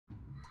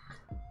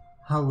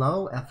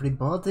Hello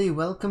everybody,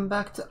 welcome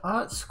back to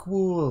art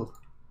school.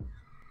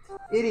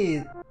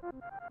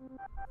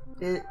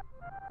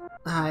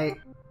 Hi.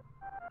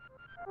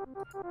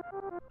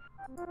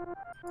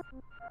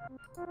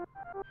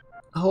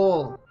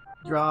 Hole,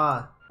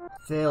 draw,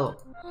 fill.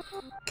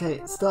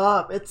 Okay,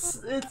 stop,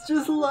 it's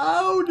just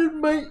loud in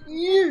my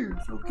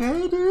ears,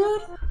 okay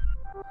dude?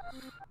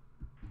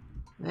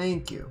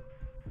 Thank you.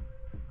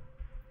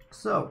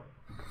 So,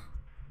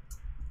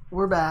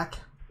 we're back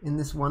in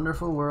this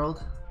wonderful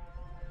world.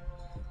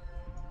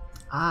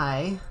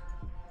 I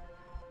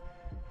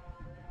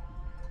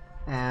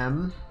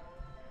am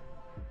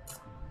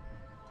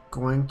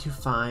going to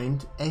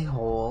find a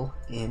hole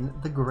in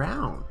the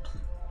ground.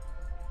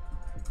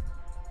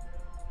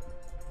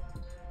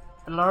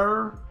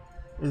 Hello?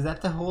 Is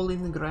that the hole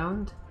in the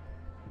ground?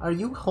 Are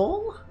you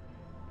whole?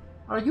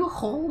 Are you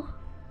whole?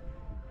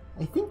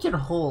 I think you're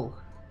whole.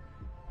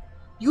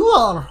 You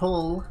are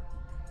whole.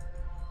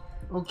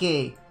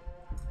 Okay.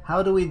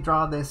 How do we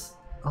draw this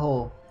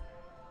hole?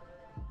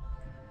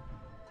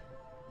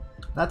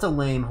 That's a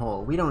lame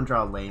hole. We don't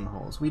draw lame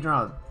holes. We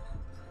draw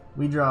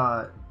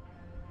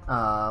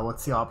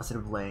what's the opposite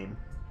of lame?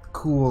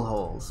 Cool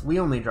holes. We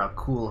only draw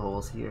cool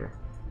holes here.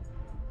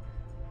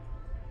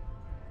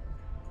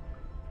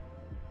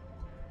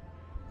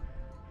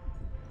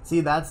 See,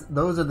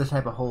 those are the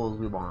type of holes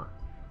we want.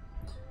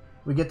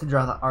 We get to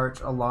draw the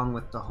arch along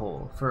with the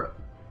hole for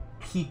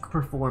peak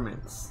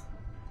performance.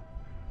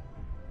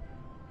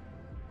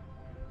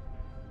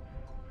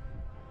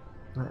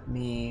 Let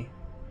me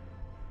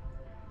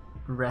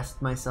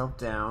rest myself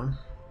down.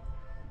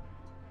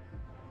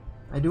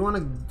 I do want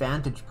a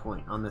vantage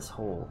point on this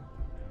hole.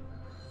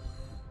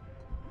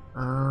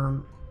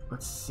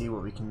 Let's see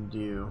what we can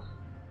do.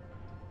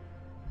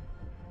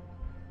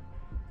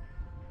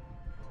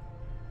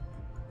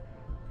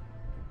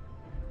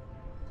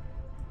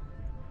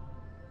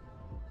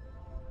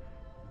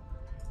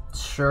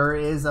 Sure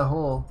is a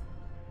hole.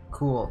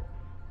 Cool.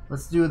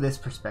 Let's do this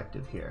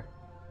perspective here.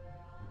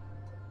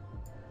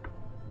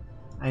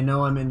 I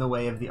know I'm in the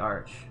way of the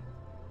arch.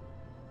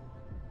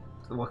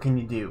 So what can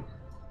you do?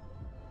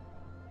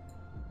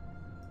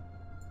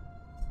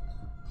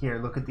 Here,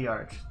 look at the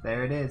arch.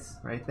 There it is,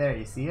 right there.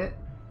 You see it?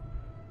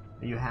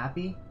 Are you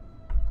happy?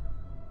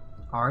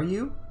 Are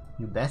you?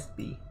 You best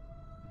be.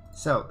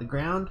 So, the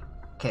ground,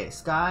 okay,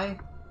 sky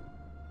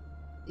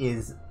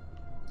is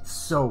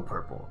so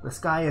purple. The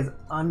sky is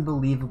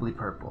unbelievably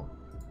purple.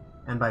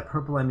 And by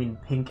purple, I mean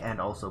pink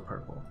and also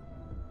purple.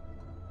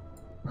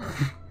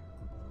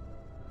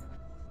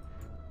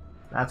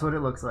 That's what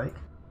it looks like.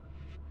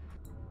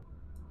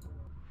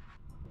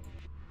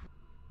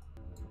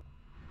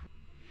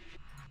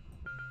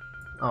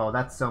 Oh,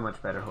 that's so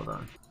much better. Hold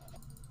on.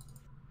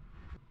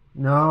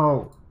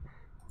 No!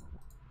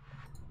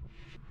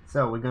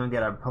 So, we're gonna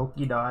get our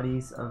pokey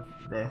dotties of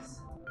this.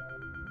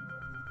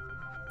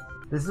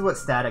 This is what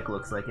static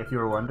looks like, if you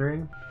were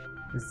wondering.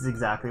 This is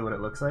exactly what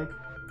it looks like.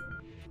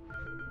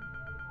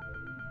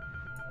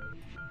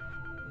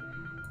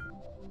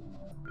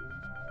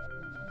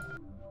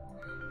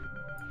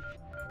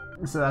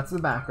 So that's the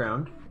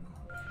background.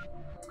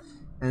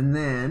 And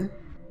then...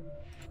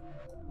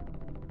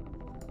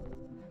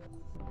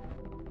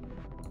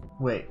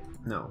 Wait,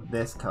 no,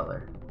 this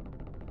color.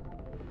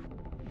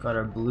 Got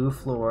our blue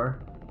floor.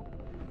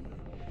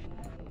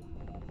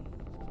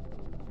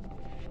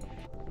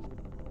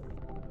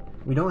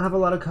 We don't have a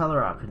lot of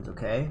color options,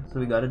 okay? So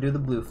we gotta do the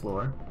blue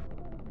floor.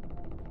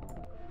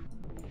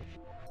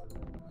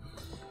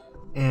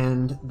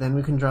 And then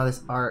we can draw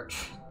this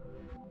arch.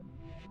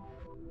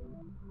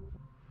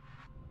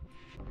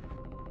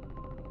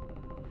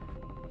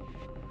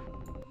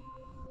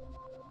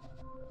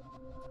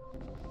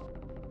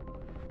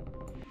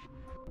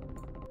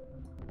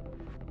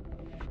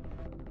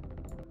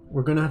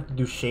 We're gonna have to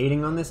do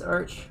shading on this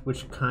arch,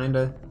 which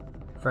kinda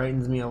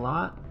frightens me a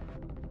lot.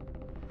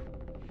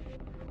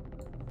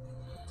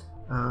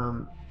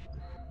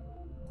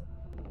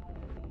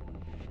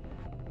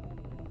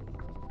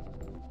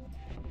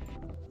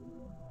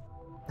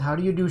 How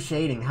do you do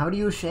shading? How do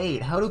you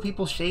shade? How do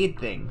people shade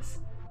things?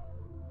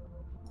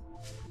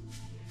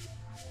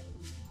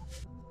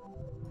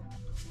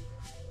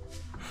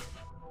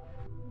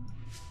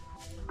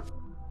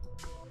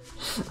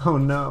 Oh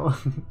no.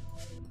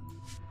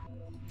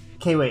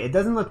 Okay, wait, it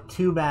doesn't look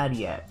too bad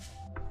yet.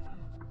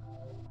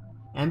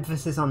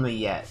 Emphasis on the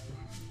yet.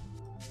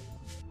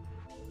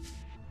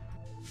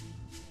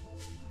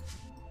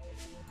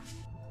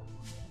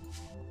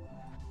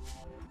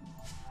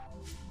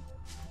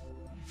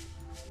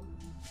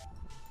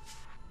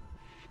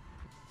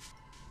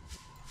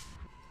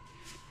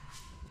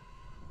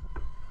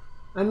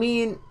 I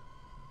mean,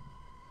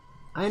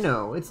 I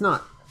know, it's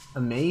not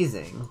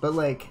amazing, but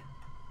like,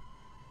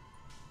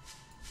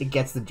 it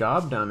gets the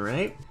job done,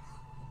 right?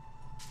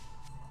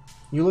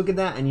 You look at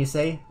that and you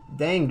say,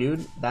 dang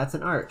dude, that's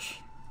an arch.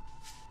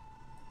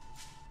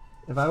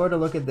 If I were to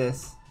look at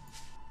this,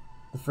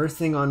 the first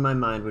thing on my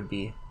mind would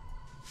be,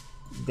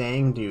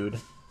 dang dude,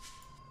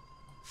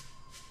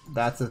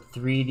 that's a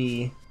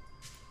 3D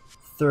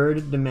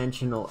third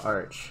dimensional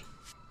arch.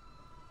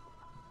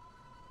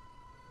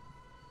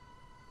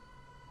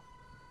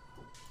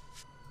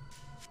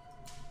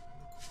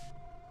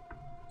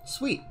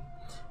 Sweet.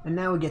 And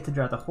now we get to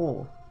draw the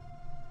hole.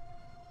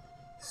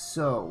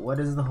 So, what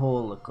does the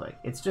hole look like?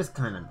 It's just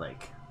kind of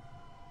like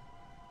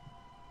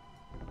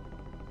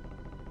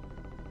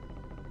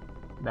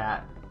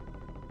that.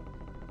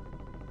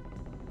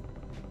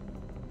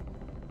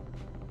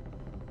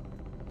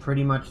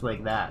 Pretty much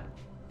like that.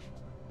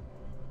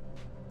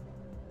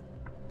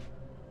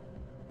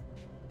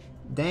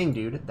 Dang,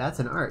 dude, that's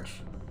an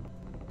arch.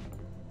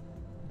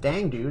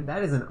 Dang, dude,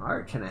 that is an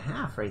arch and a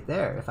half right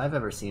there, if I've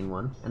ever seen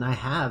one. And I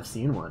have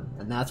seen one,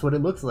 and that's what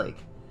it looks like.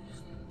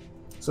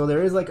 So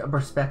there is like a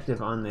perspective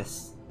on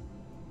this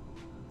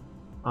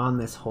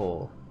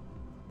hole.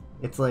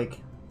 It's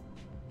like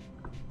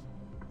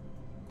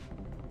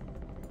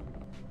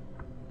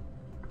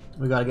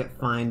we gotta get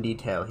fine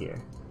detail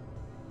here.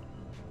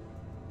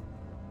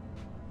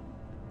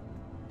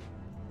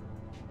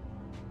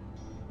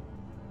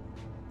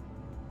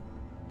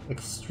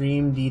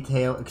 Extreme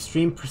detail,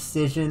 extreme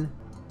precision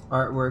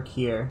artwork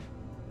here.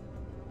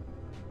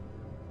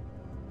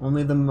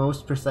 Only the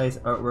most precise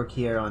artwork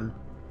here on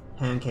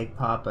Pancake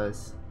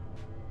Papas.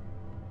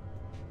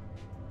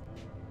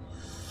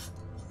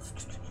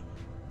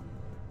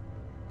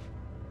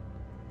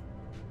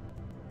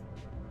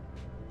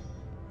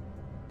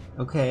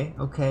 Okay,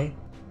 okay.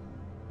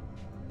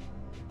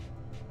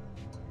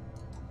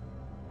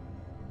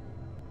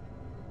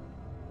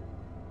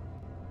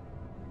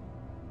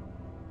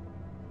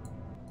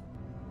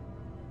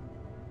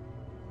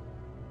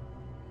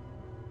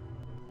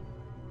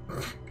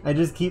 I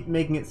just keep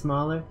making it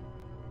smaller.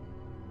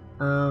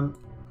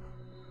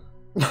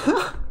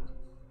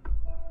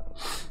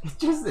 It's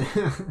just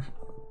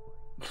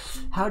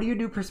how do you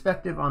do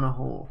perspective on a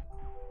hole?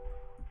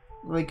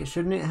 Like,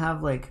 shouldn't it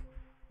have like,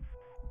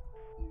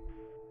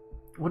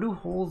 what do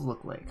holes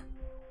look like?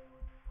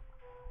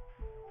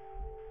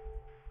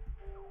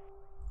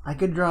 I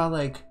could draw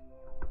like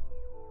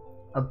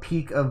a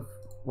peek of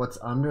what's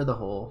under the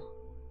hole.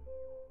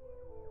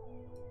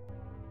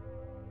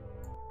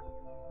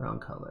 Wrong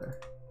color.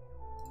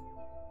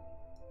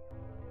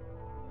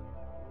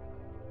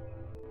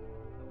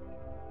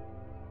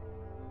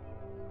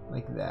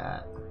 Like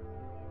that.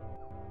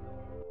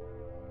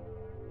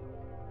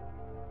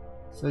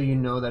 So you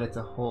know that it's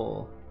a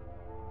hole.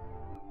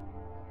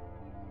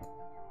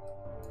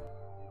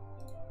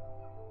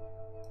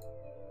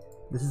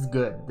 This is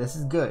good. This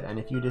is good. And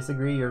if you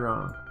disagree, you're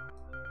wrong.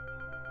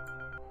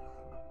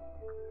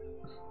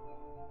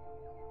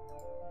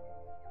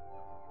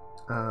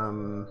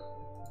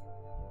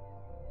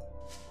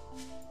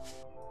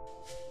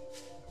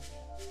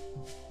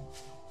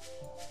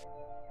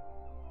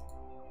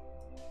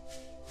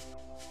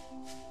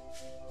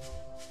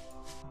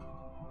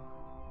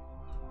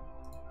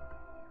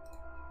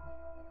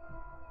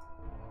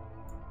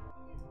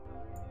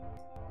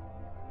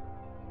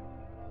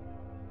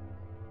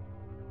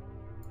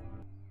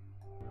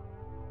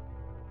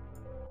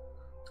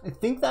 I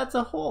think that's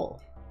a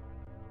hole.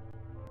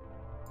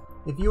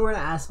 If you were to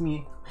ask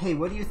me, hey,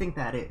 what do you think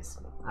that is?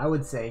 I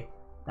would say,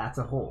 that's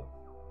a hole.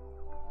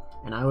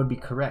 And I would be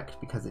correct,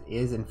 because it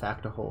is in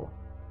fact a hole.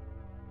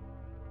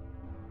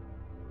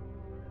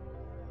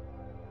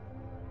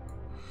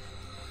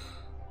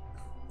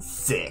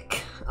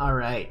 Sick.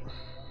 Alright.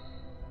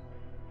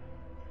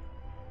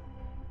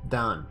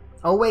 Done.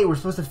 Oh wait, we're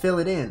supposed to fill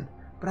it in.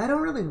 But I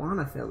don't really want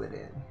to fill it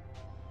in.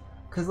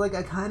 Because like,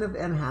 I kind of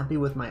am happy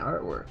with my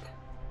artwork.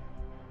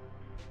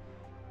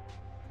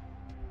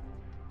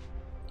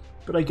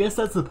 But I guess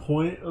that's the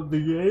point of the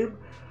game,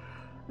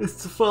 is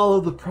to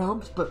follow the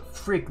prompts, but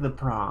frick the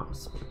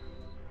prompts.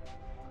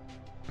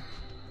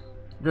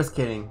 Just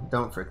kidding,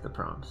 don't frick the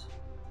prompts.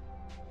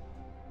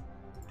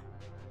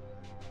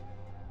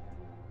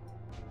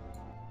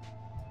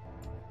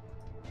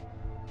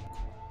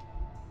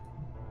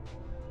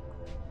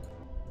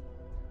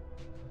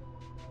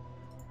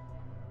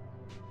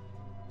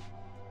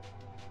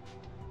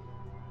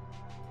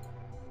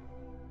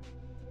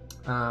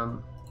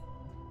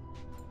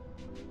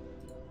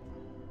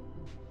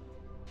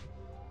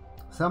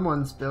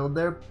 Someone spilled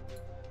their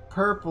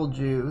purple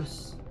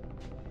juice.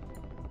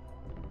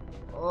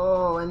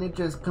 Oh, and it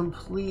just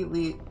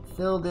completely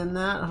filled in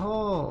that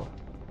hole.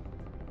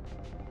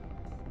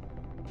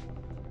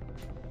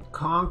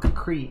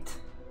 Concrete.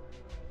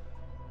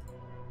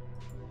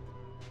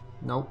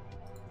 Nope.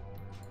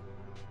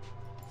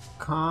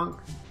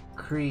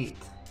 Concrete.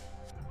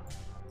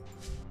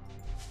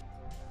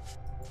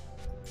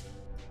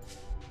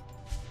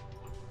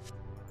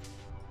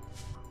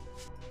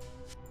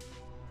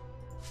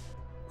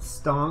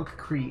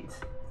 Stonkcrete.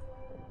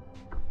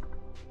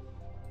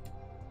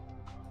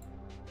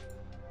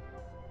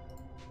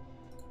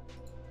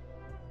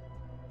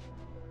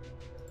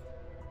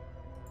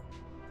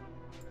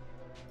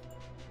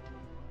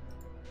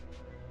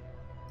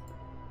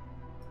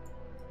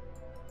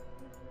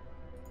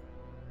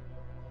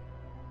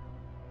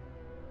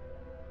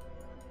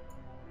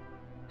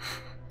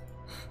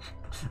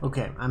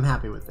 Okay, I'm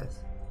happy with this.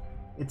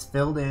 It's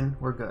filled in,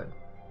 we're good.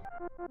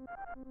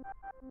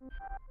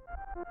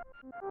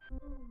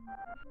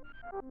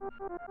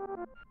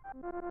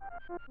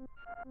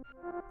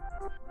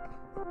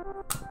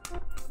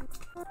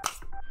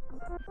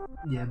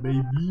 Yeah,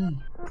 baby.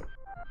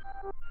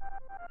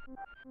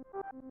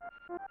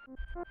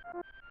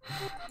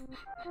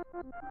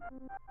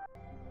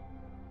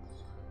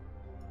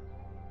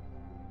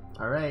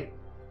 All right.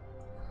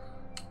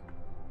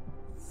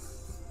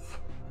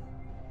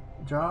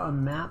 Draw a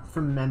map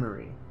from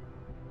memory.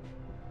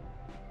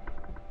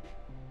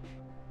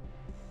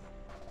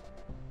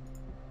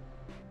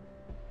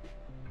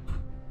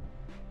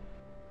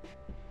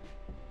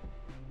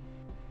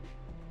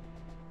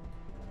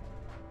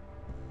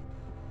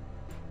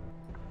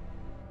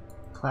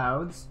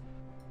 Clouds.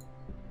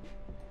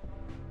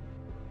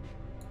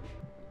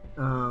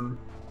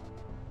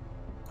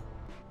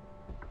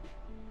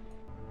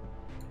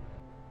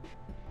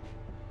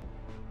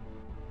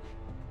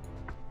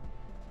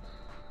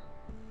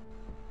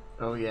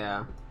 Oh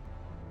yeah.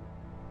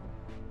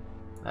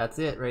 That's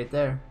it right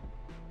there.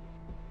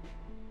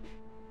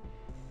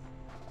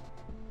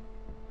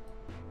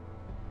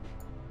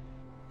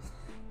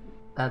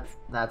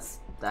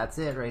 That's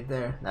it right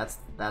there.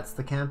 That's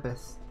the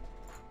campus.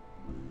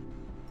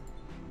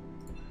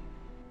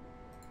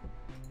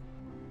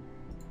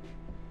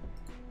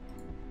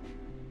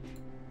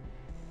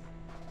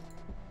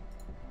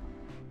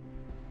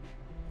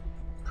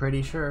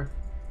 Pretty sure.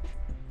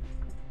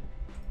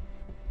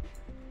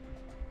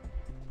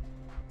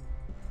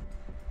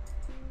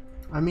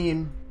 I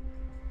mean,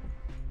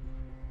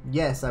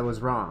 yes, I was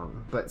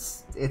wrong, but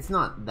it's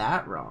not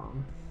that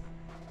wrong.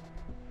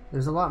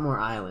 There's a lot more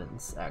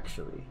islands,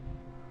 actually.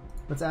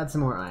 Let's add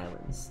some more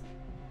islands.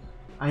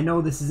 I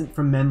know this isn't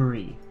from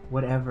memory.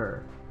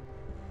 Whatever.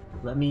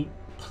 Let me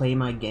play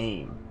my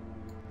game,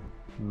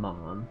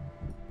 Mom.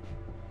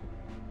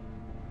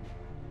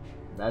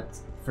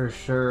 That's for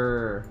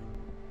sure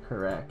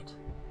correct.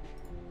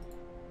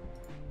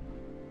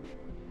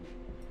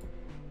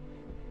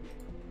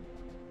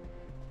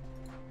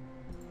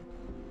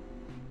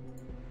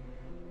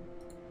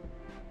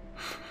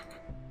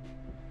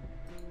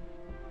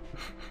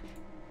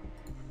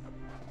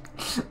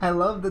 I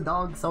love the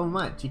dog so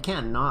much. You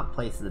can't not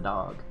place the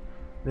dog.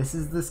 This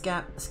is the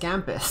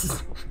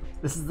scampus.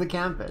 This is the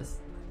campus.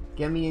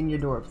 Get me in your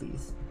door,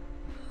 please.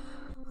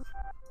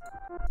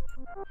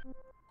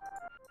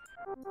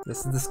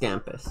 This is the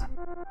scampus.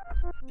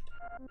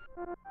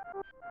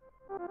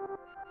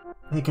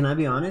 Hey, can I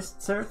be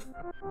honest, sir?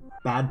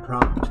 Bad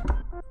prompt.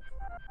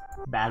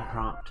 Bad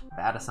prompt.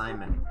 Bad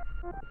assignment.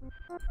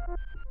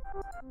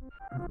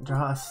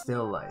 Draw a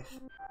still life.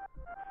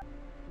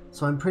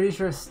 So I'm pretty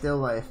sure still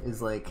life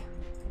is like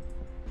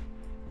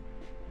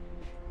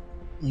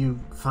you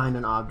find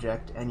an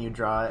object and you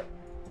draw it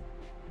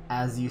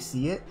as you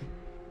see it.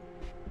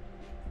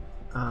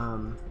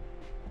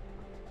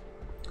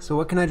 So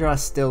what can I draw a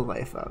still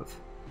life of?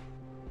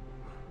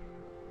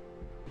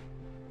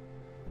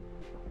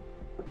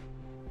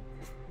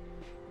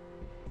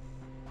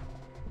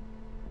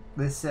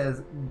 This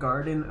says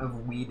Garden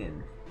of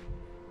Whedon.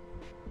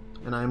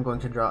 And I'm going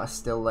to draw a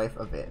still life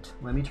of it.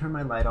 Let me turn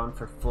my light on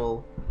for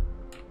full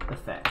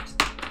effect.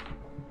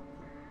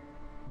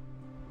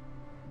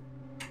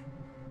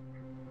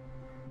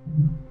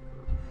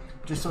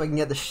 Just so I can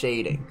get the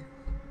shading.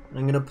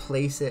 I'm gonna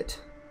place it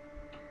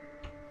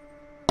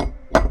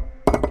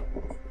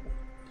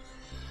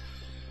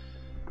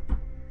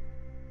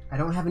I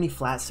don't have any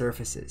flat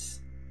surfaces.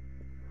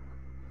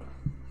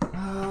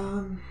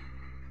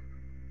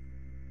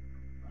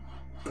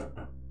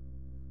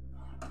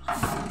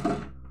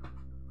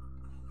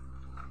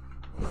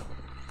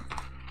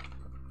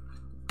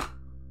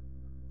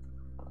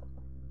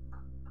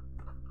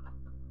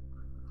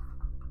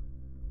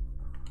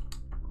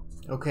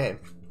 Okay.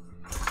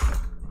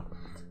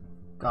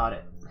 Got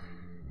it.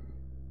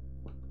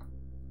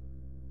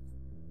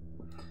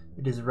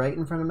 It is right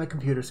in front of my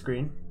computer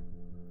screen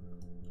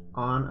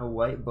on a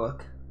white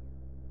book,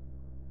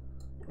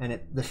 and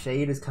the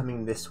shade is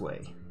coming this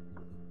way.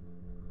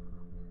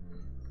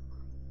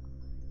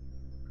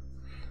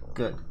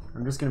 Good.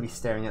 I'm just gonna be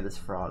staring at this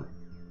frog.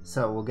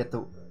 So we'll get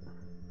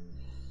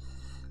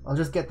I'll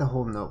just get the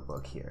whole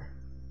notebook here.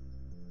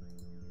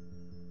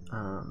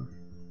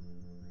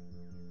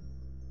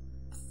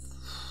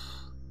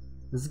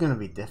 This is gonna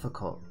be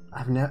difficult.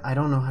 I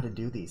don't know how to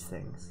do these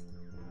things.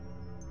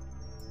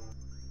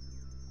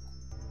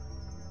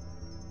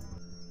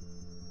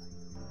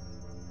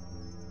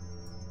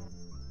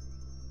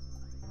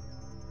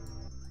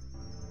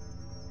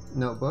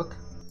 Notebook.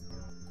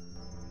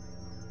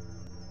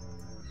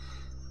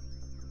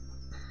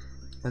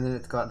 And then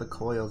it's got the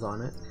coils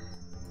on it.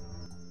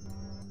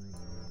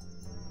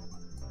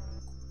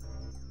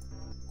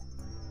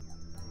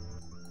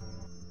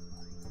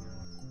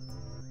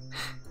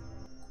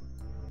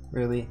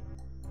 Really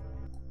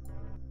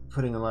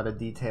putting a lot of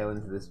detail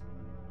into this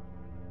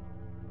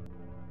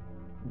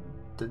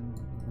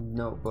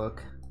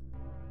notebook.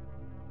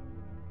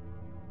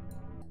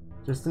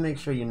 Just to make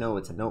sure you know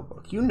it's a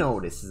notebook. You know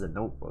this is a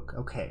notebook.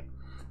 Okay,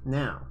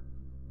 now.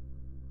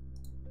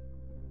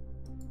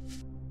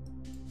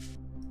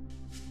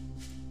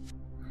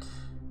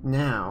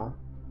 Now,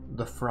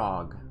 the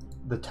frog.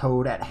 The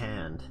toad at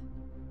hand.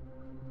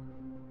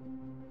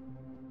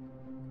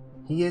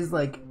 He is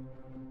like...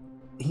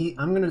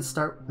 I'm gonna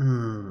start...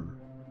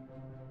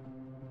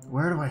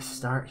 Where do I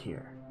start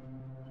here?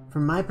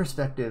 From my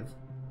perspective,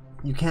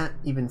 you can't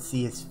even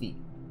see his feet.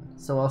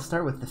 So I'll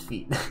start with the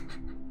feet.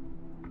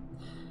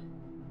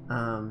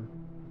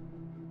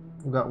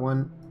 We've got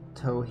one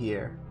toe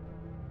here.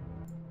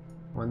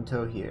 One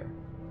toe here.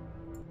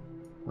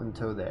 One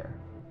toe there.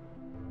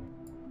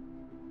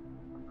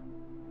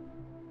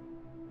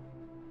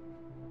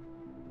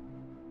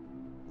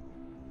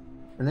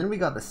 And then we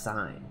got the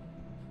sign,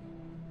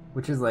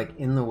 which is like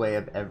in the way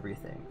of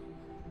everything.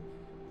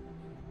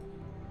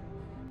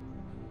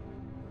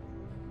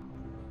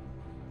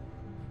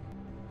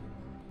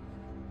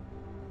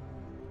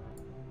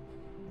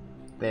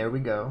 There we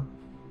go.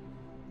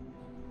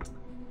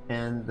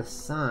 And the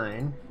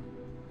sign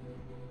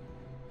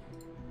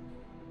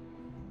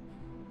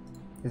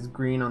is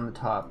green on the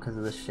top because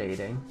of the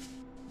shading.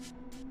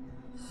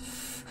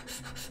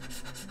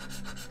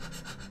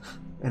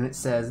 And it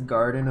says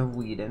Garden of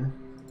Whedon.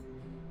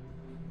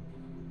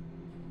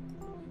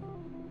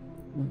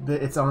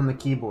 It's on the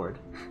keyboard.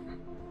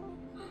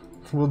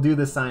 We'll do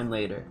the sign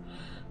later.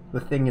 The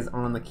thing is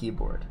on the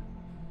keyboard.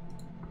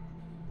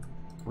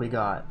 We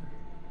got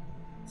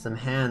some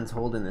hands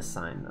holding this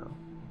sign though.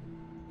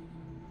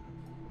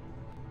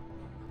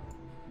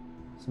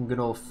 Some good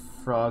old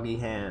froggy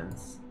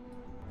hands.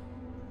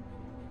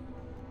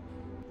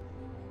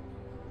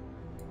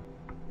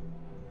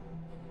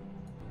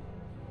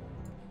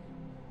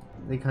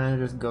 They kind of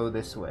just go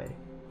this way.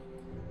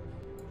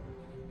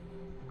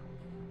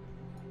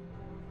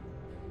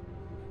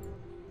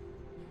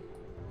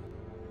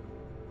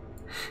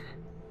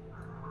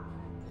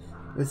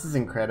 This is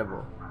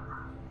incredible.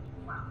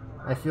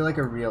 I feel like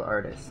a real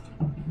artist.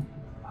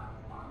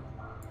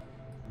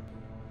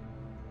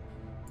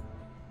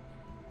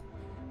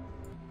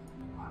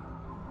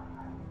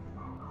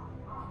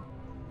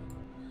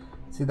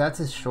 See, that's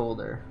his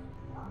shoulder.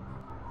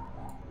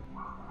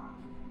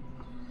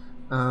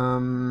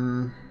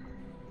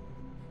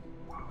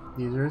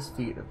 These are his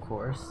feet, of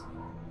course.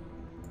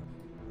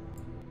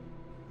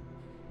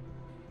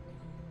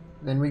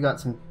 Then we got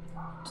some...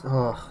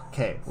 Oh,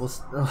 okay.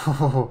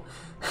 Oh.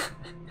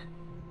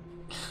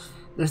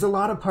 There's a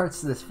lot of parts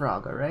to this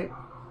frog, alright?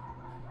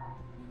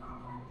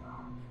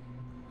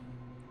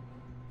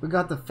 We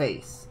got the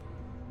face.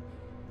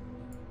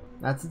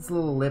 That's its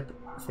little lip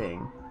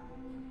thing.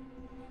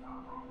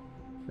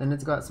 Then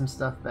it's got some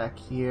stuff back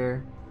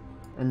here.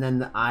 And then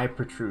the eye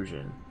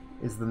protrusion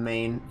is the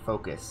main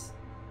focus.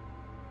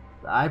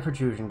 The eye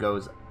protrusion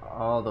goes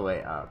all the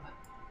way up.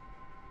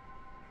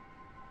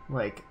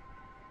 Like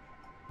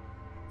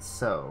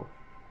so.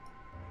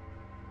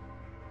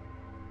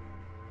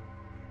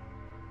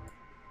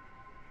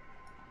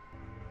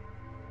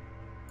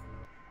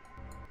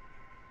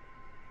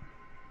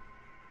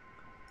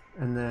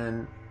 And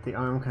then the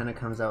arm kind of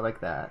comes out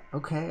like that.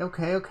 Okay,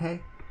 okay,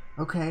 okay.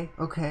 Okay,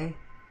 okay.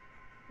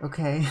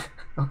 Okay,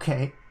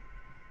 okay.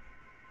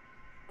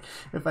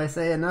 If I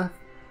say enough,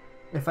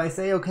 if I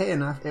say okay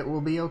enough, it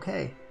will be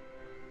okay.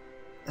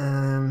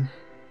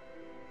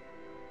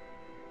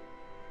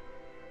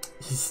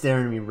 He's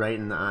staring me right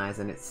in the eyes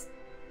and it's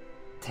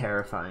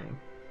terrifying.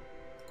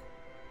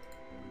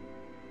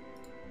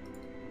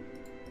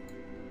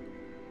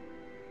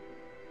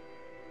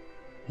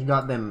 He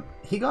got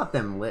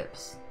them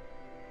lips.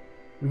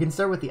 We can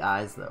start with the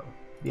eyes though.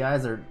 The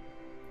eyes are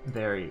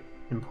very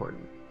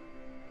important.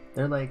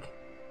 They're like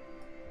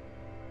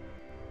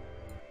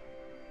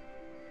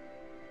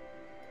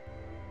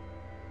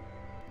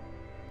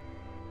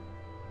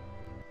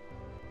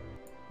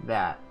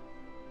that.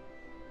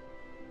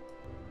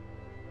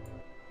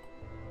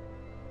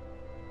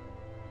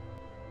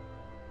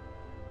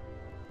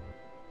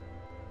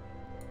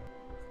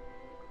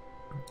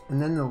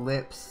 And then the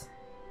lips.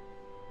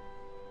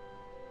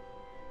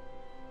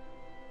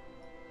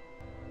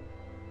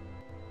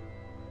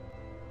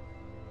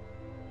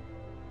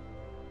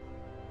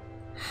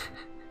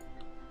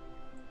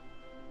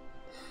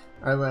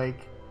 Are like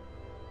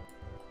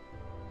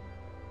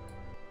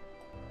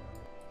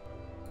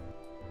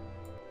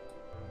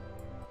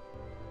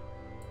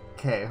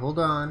okay, hold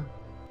on.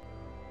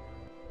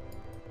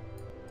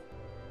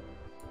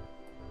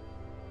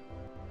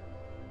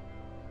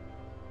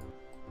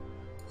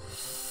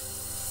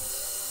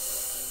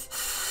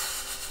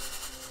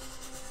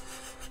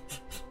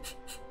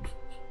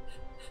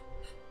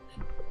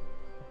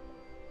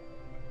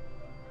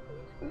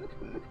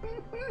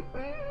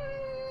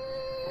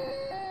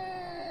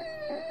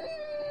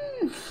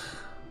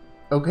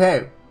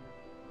 Okay.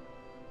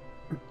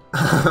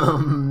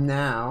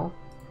 Now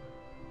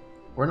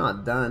we're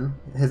not done.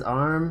 His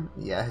arm,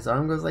 yeah, his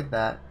arm goes like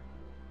that.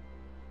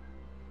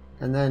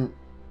 And then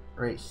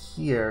right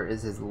here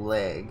is his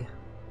leg.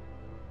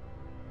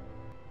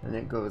 And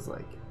it goes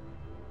like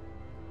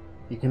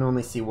you can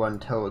only see one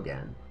toe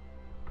again.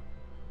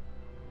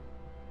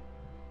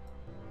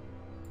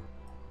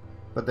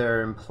 But there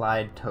are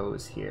implied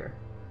toes here.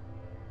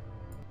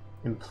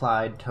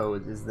 Implied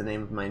Toes is the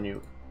name of my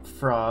new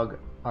frog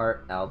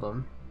art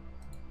album.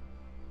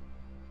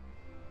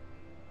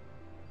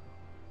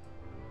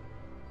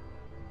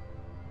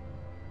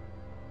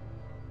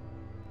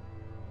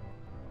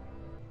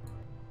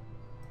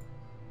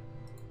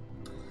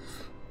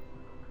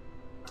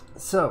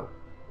 So,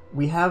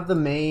 we have the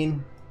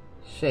main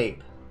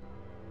shape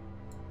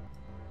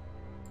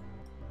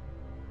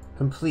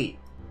complete.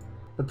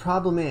 The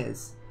problem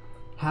is,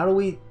 how do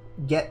we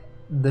get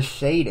the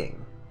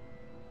shading?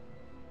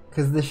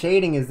 Because the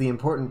shading is the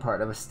important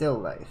part of a still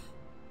life.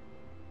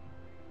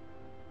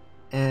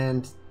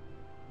 And,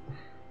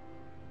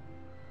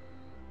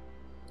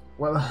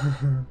 well,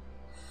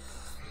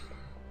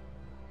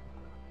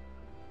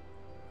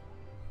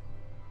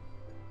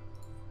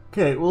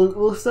 okay,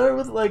 we'll start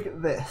with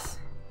like this.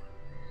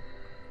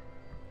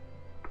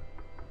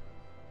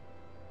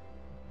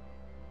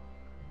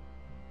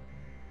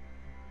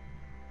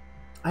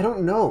 I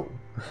don't know.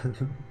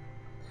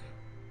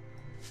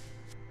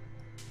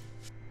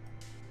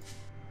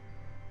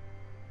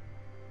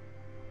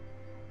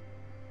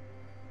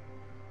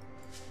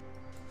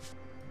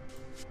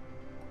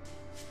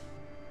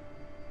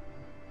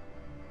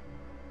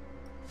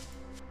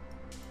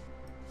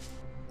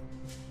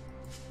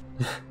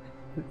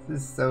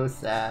 This is so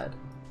sad.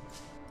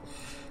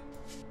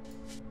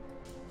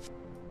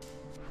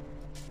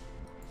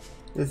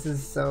 This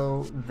is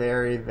so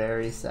very,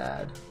 very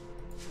sad.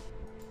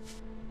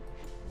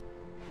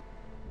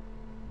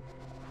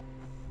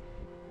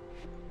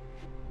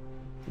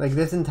 Like,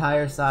 this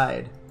entire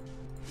side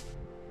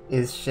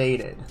is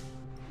shaded.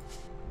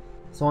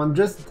 So I'm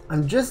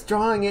just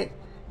drawing it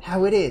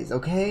how it is,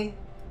 okay?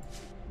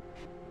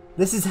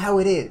 This is how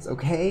it is,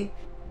 okay?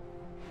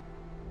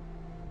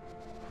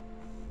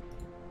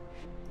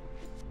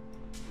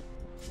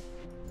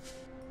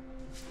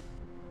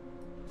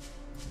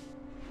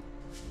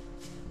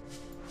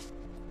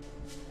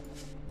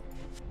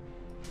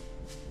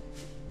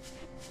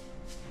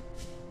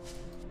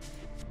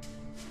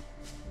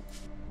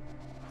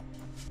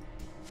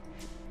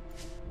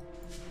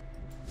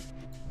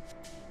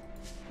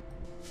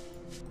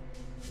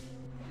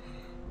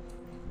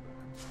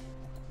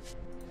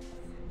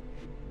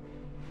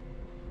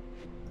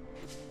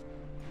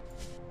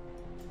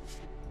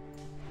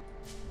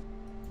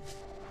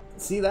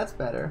 See, that's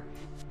better.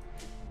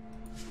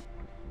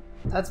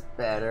 That's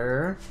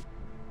better.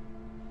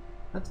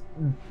 That's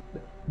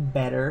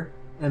better.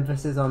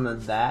 Emphasis on the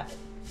that.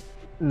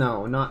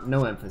 No,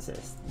 no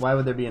emphasis. Why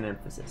would there be an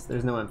emphasis?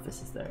 There's no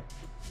emphasis there.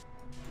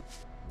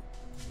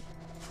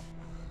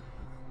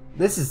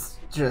 This is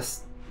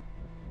just...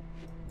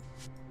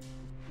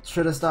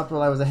 Should have stopped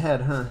while I was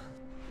ahead, huh?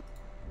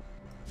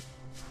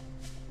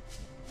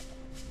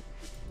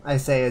 I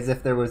say as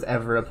if there was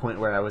ever a point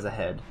where I was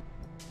ahead.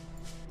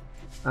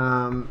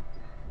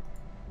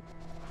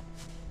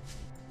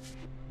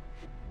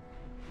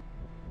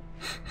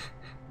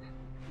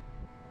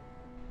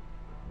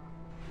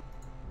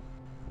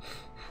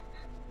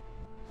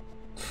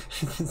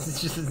 This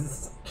is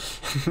just...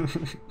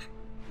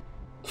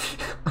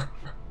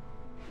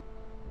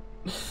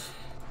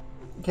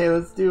 Okay,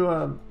 let's do,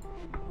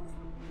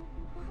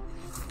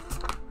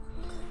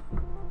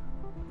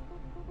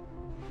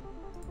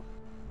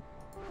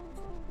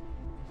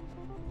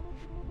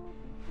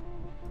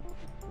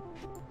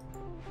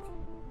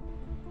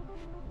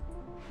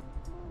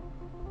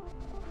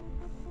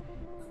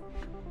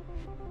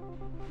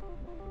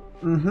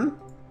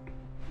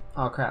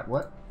 Oh crap,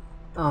 what?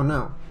 Oh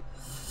no.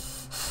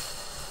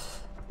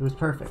 It was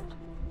perfect.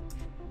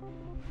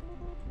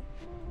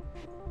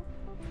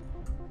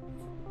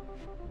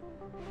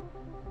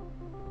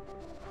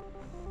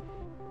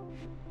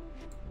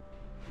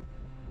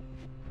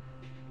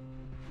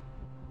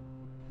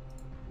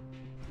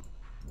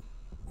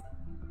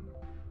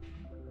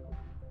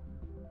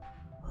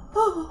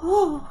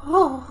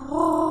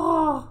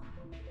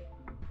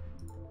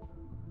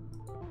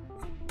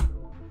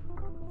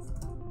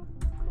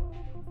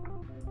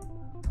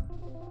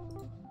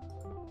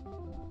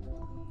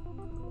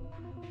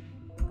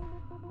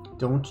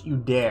 Don't you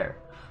dare.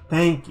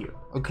 Thank you.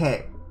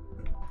 Okay.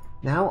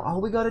 Now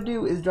all we gotta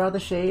do is draw the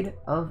shade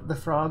of the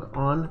frog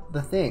on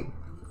the thing.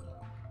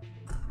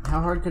 How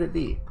hard could it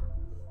be?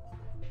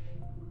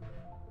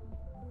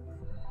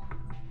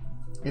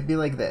 It'd be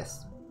like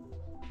this.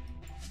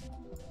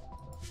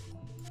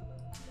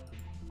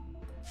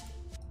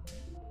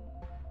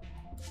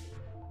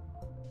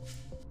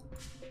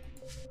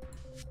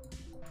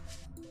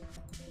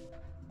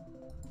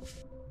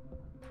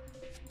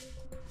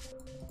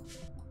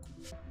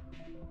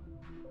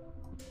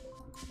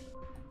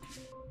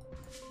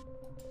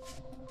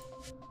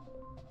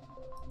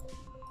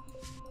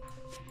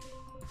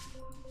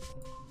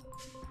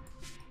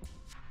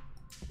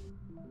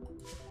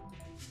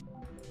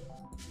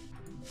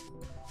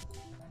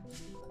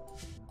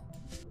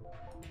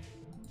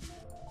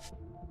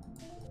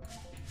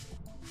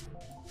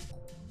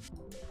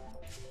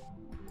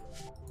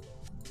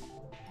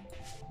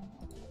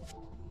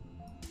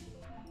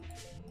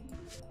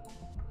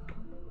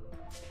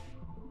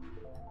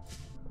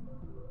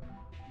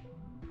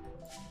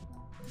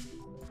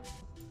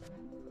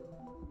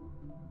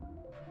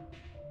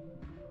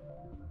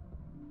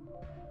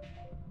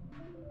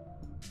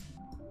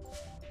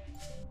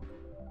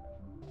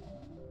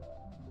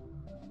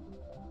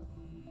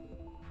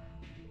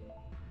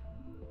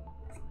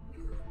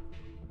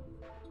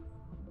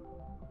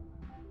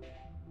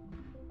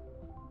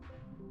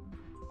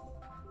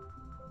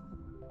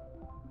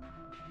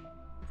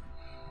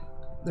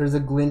 There's a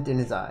glint in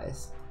his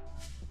eyes.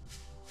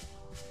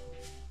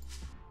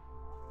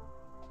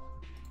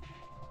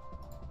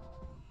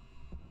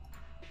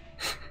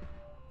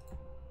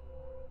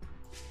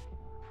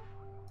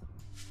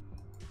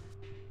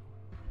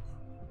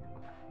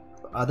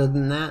 Other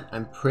than that,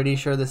 I'm pretty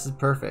sure this is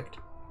perfect.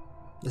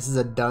 This is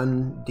a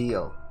done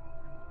deal.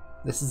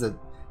 This is an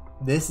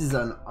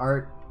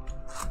art.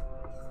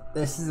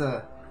 It's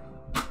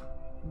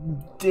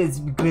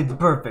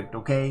perfect,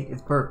 okay?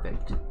 It's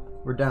perfect.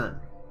 We're done.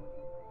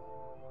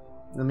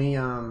 Let me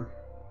add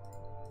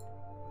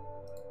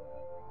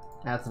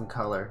some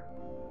color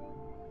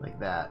like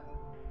that.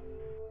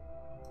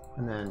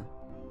 And then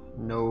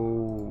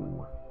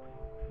no.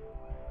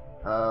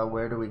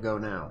 Where do we go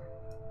now?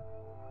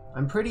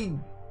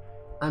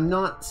 I'm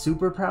not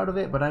super proud of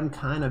it, but I'm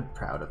kind of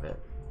proud of it,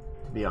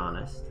 to be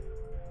honest.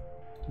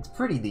 It's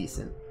pretty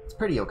decent. It's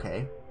pretty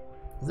okay.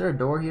 Is there a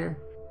door here?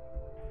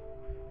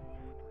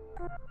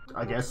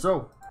 I guess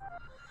so.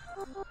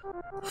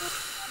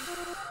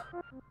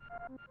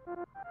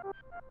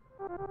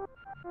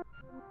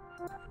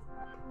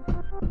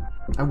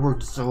 I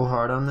worked so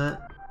hard on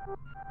that.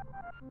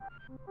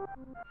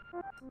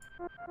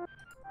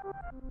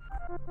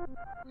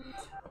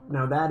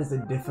 Now that is a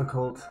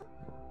difficult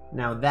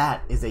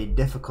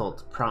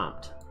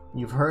prompt.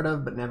 You've heard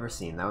of but never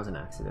seen. That was an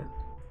accident.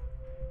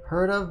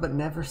 Heard of but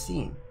never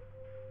seen.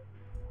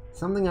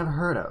 Something I've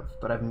heard of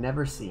but I've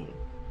never seen.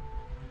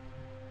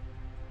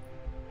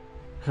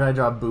 Should I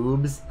draw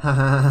boobs?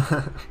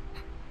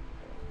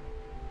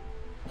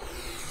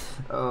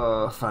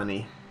 Oh,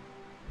 funny.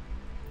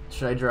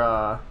 Should I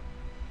draw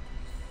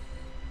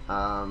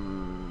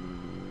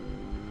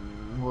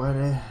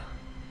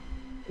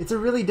it's a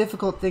really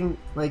difficult thing.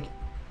 Like,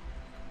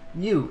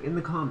 you in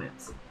the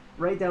comments,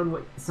 write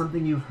down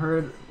something you've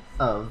heard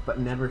of but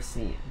never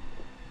seen,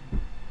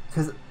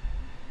 because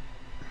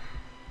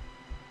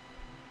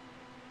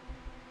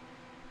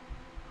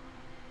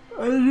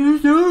I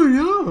just don't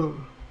know.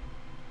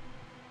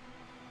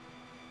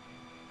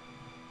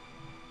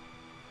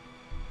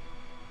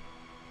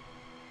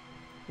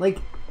 Like,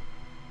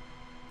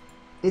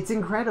 it's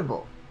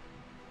incredible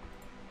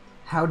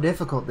how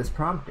difficult this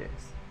prompt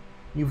is.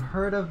 You've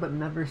heard of but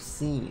never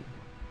seen.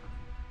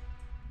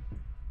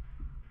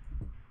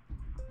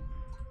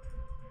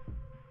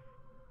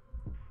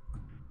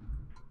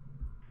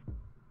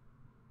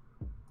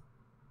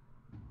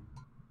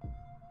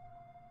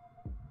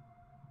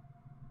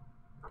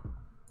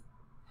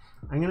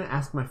 I'm gonna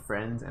ask my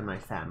friends and my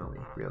family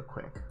real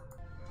quick.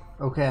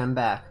 Okay, I'm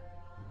back.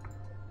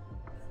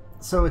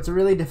 So it's a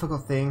really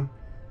difficult thing.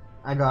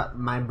 I got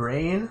my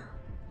brain,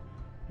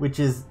 which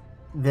is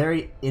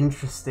very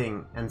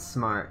interesting and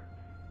smart.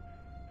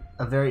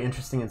 A very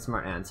interesting and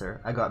smart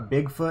answer. I got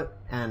Bigfoot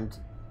and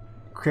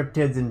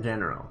cryptids in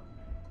general.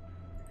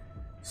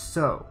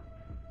 So,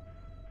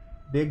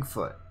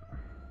 Bigfoot.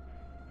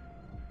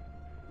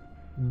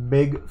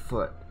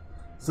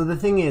 So the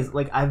thing is,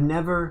 like, I've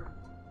never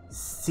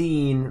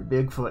seen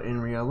Bigfoot in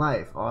real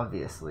life,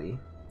 obviously.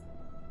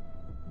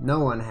 No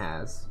one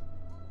has,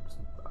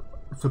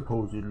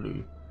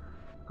 supposedly.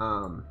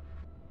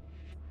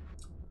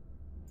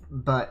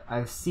 But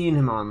I've seen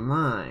him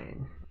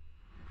online.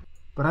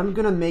 But I'm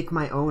gonna make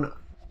my own,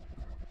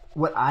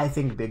 what I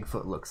think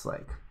Bigfoot looks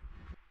like.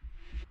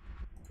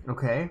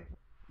 Okay?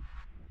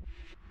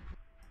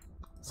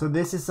 So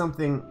this is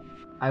something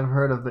I've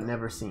heard of but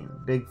never seen.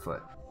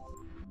 Bigfoot.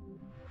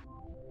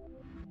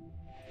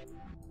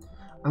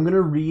 I'm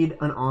gonna read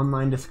an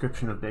online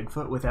description of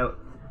Bigfoot without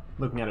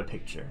looking at a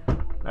picture.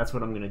 That's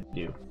what I'm gonna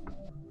do.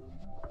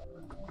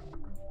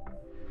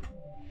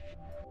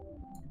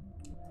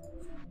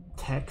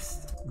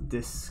 Text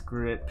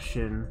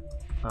description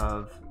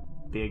of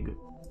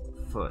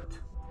Bigfoot.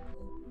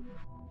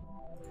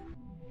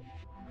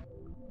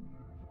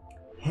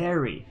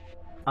 Hairy,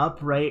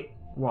 upright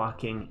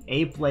walking,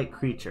 ape-like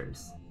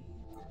creatures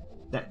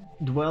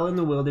that dwell in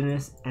the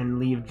wilderness and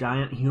leave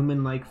giant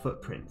human-like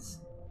footprints.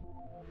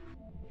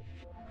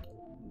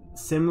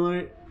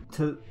 Similar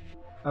to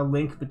a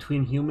link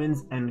between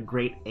humans and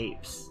great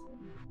apes.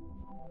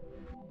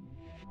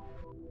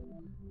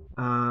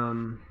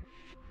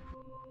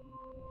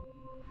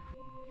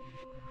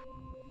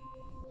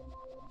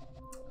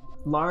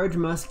 Large,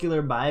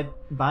 muscular,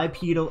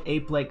 bipedal,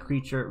 ape-like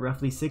creature,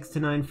 roughly 6 to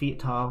 9 feet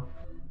tall,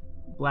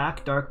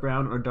 black, dark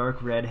brown, or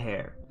dark red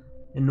hair.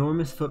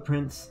 Enormous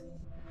footprints.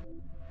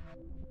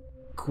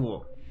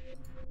 Cool.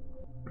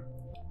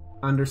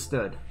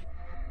 Understood.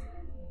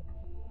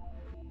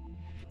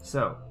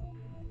 So,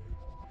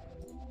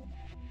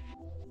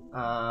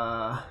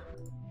 I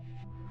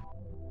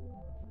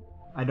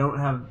don't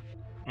have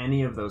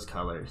any of those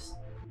colors.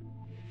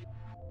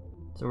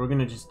 So we're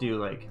gonna just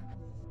do like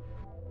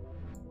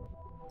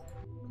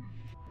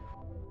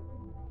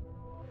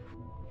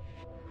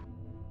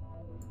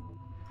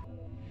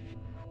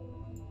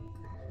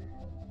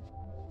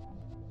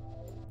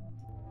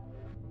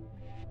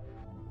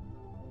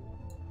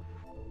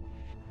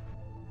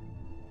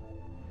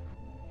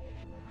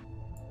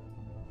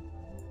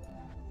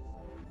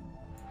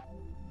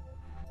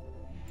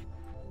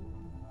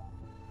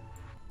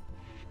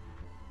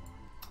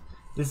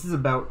This is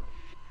about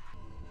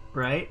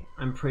right,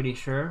 I'm pretty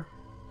sure.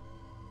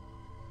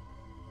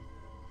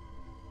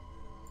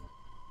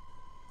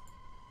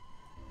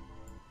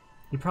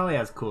 He probably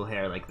has cool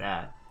hair like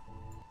that.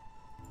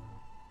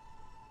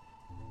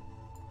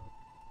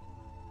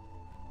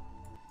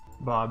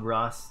 Bob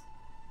Ross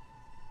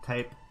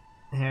type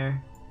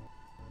hair.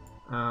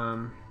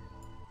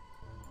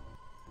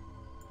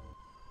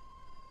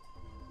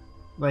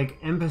 Like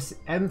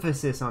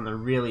emphasis on the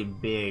really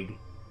big,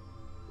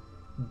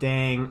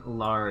 dang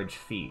large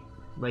feet.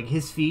 Like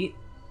his feet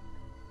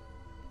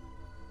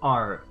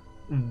are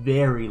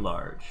very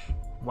large.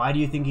 Why do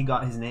you think he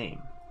got his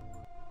name?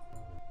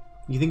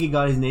 You think he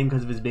got his name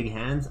because of his big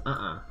hands?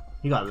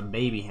 He got the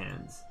baby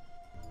hands.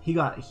 He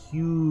got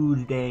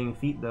huge dang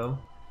feet though.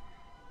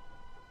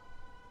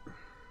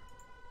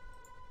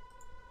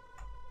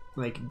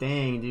 Like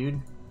dang, dude.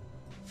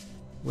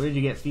 Where did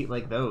you get feet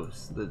like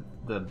those? The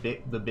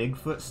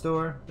Bigfoot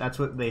store? That's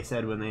what they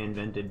said when they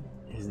invented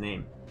his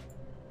name.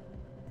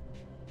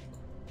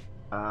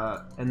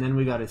 And then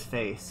we got his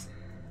face.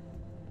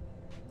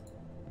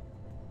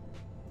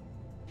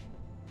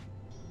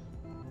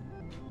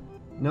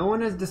 No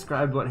one has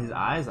described what his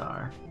eyes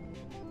are.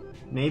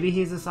 Maybe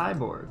he's a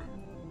cyborg.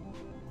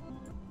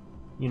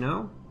 You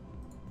know?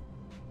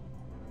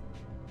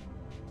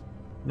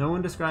 No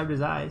one described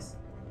his eyes.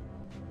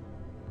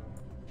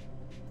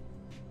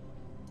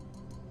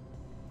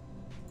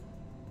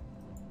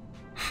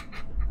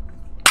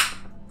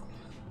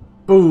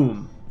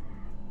 Boom!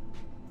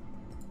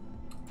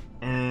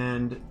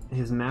 And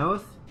his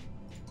mouth?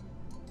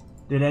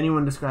 Did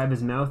anyone describe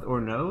his mouth or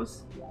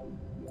nose?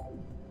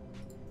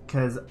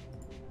 Because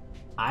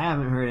I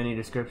haven't heard any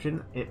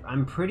description.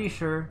 I'm pretty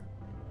sure...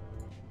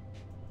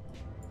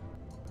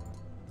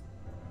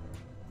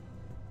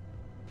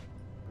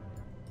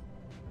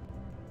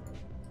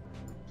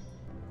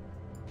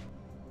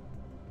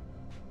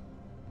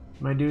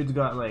 My dude's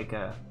got like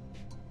a...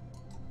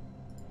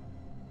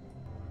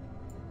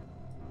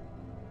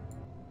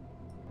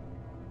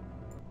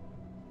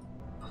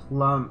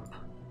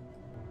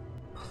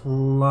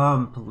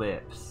 plump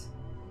lips.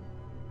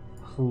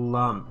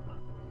 Plump.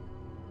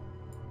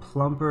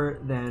 Plumper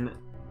than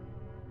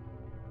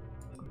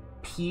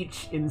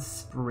peach in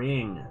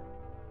spring.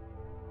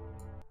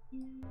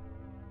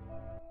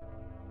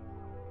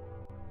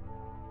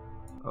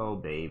 Oh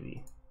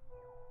baby.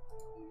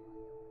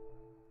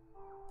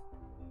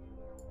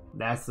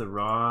 That's the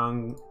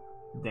wrong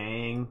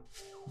dang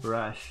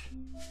brush.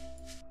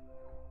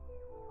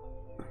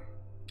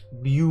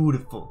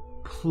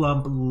 Beautiful,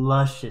 plump,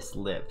 luscious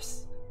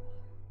lips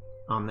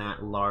on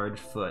that large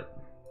foot.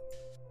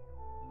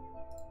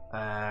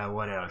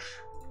 What else?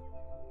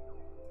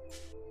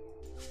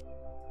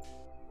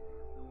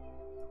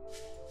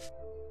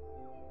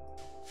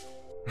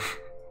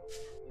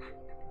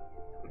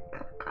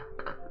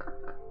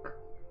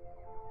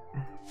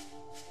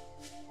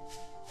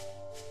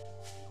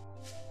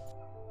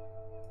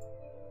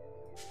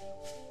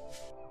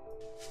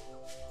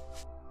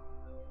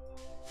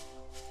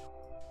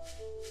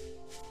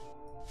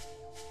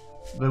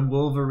 The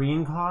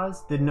Wolverine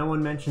claws? Did no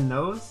one mention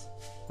those?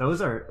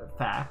 Those are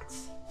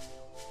facts.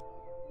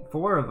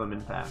 4 of them,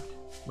 in fact.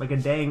 Like a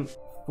dang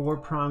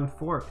 4-pronged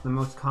fork, the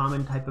most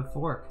common type of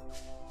fork.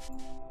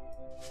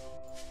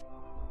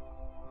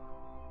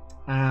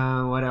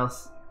 What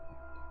else?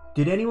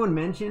 Did anyone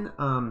mention,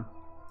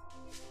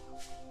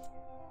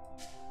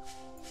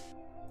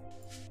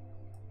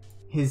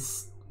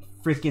 his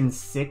freaking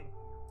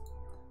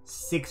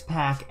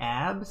six-pack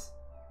abs?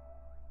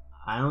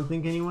 I don't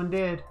think anyone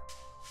did.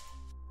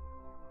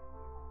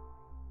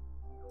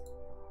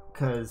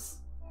 Because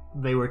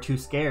they were too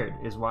scared,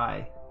 is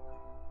why.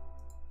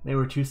 They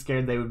were too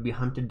scared they would be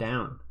hunted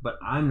down. But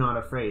I'm not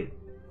afraid.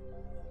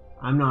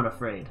 I'm not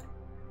afraid.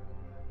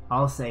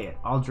 I'll say it.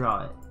 I'll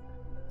draw it.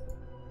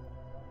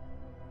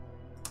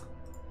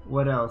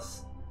 What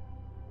else?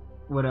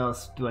 What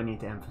else do I need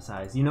to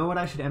emphasize? You know what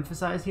I should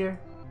emphasize here?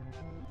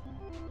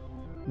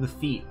 The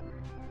feet.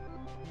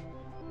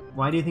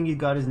 Why do you think he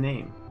got his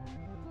name?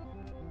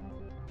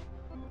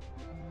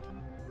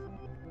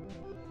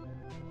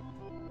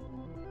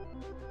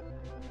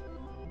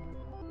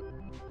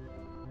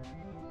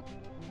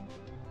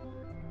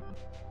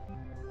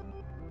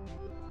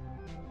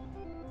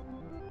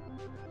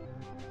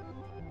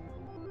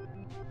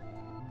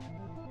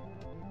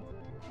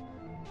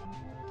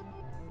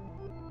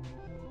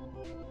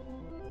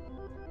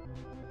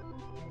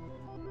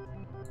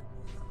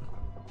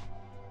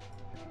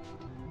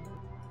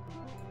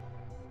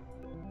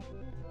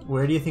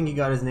 Where do you think he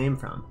got his name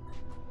from?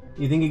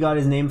 You think he got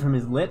his name from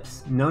his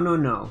lips? No, no,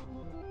 no.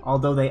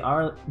 Although they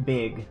are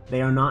big,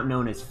 they are not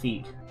known as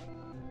feet.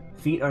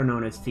 Feet are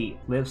known as feet.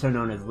 Lips are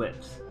known as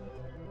lips.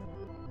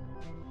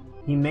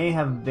 He may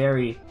have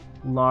very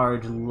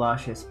large,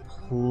 luscious,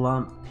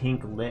 plump,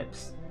 pink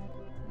lips,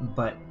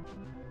 but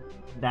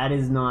that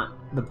is not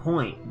the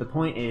point. The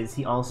point is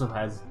he also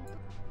has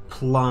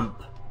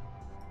plump,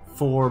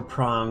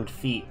 4-pronged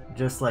feet,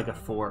 just like a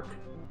fork.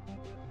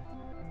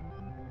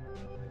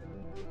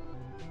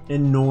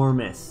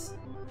 Enormous.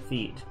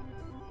 feet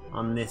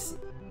on this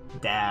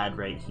dad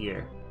right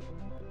here.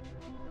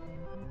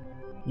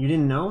 You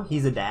didn't know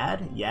he's a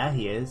dad? Yeah,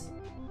 he is.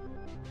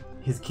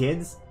 His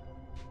kids,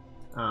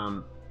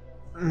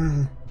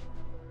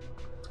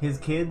 his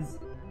kids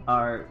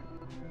are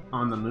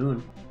on the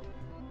moon.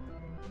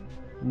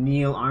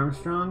 Neil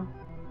Armstrong,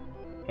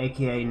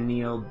 aka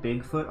Neil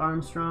Bigfoot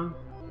Armstrong.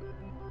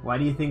 Why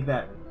do you think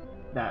that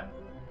the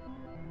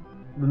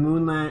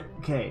moon land?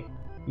 Okay,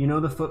 you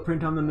know the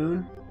footprint on the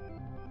moon?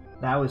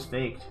 That was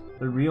faked.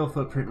 The real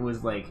footprint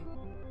was like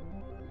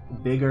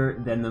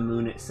bigger than the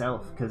moon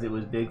itself because it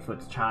was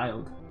Bigfoot's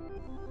child.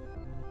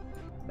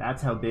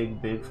 That's how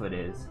big Bigfoot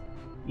is.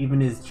 Even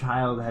his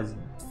child has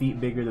feet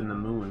bigger than the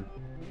moon.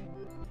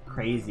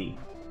 Crazy.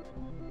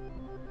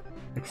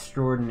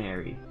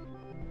 Extraordinary.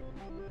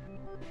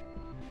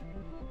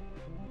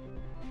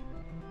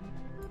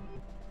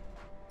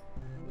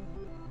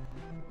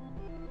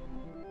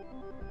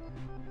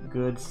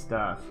 Good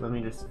stuff. Let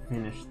me just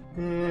finish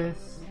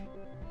this.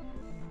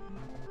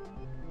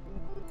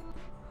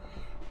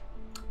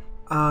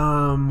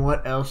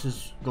 What else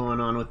is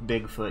going on with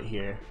Bigfoot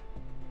here?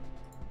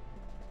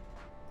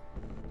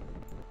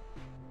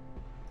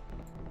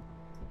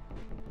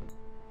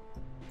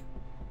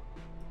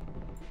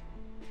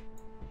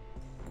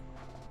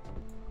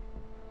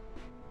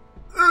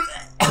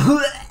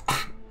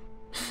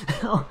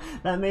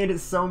 That made it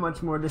so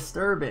much more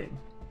disturbing.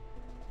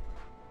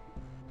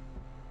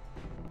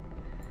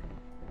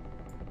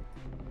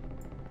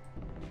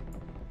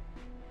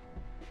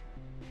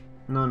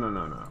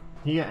 No.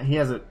 He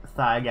has a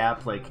thigh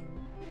gap like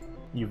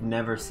you've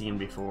never seen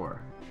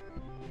before.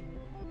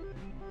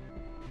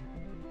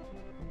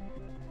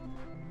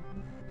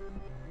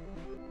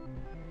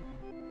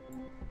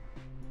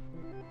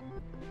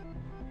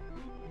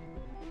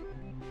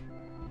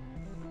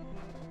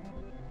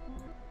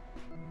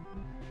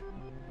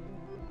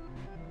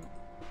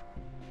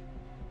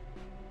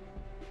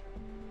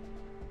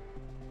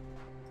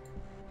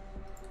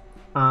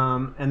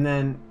 And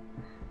then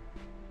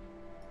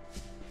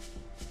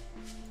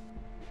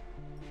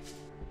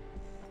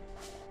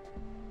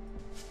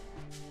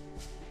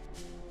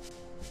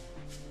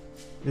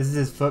this is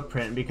his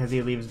footprint because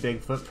he leaves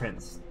big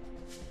footprints.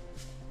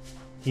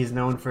 He's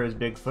known for his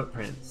big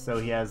footprints, so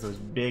he has those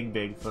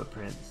big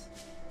footprints.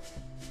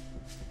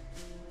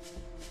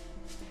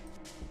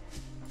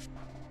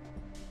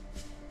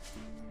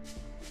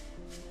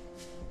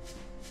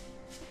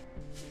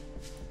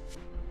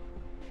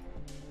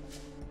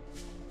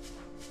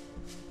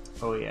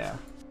 Oh yeah.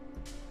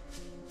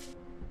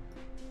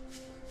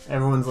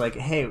 Everyone's like,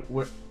 hey,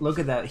 look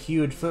at that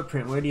huge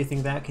footprint. Where do you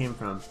think that came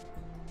from?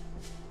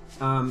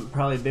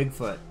 Probably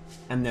Bigfoot.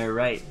 And they're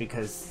right,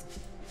 because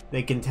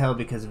they can tell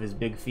because of his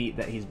big feet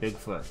that he's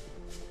Bigfoot.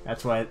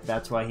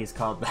 That's why he's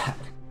called that.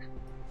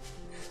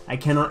 I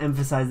cannot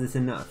emphasize this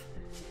enough.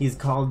 He's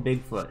called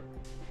Bigfoot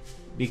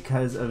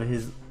because of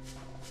his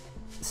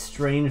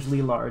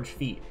strangely large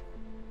feet.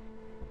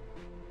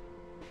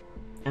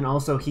 And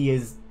also he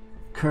is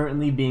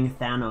currently being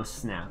Thanos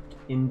snapped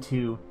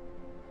into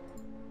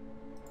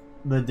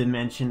the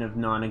dimension of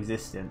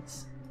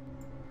non-existence.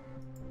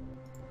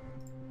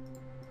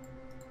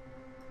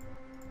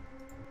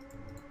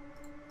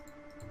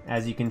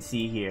 As you can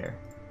see here.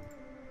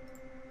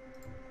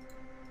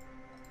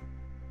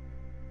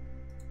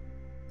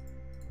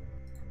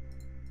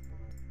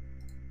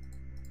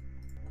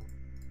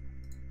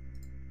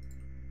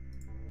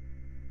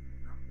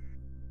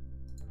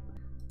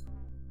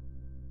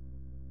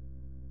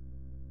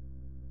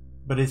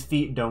 But his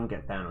feet don't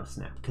get Thanos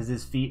snapped because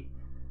his feet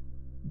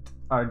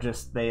are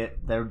just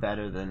they're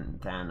better than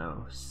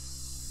Thanos.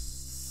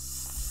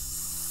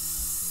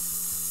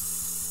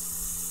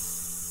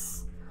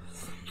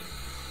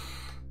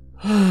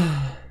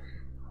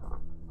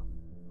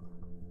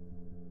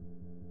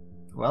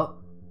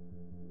 Well,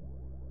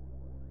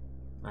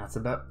 that's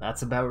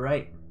about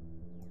right.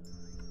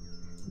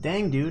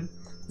 Dang, dude,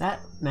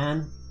 that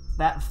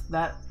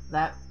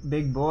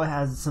big boy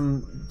has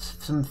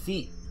some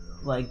feet,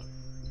 like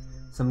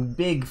some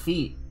big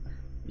feet.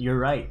 You're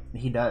right,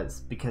 he does,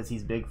 because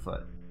he's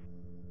Bigfoot.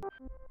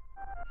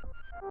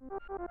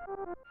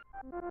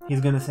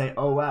 He's gonna say,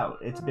 oh wow,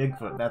 it's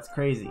Bigfoot, that's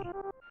crazy.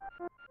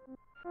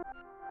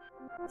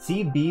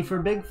 See, B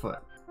for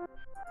Bigfoot.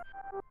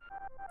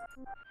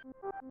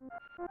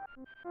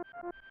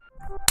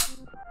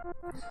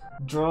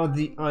 Draw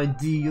the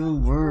ideal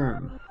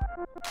worm.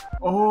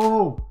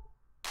 Oh!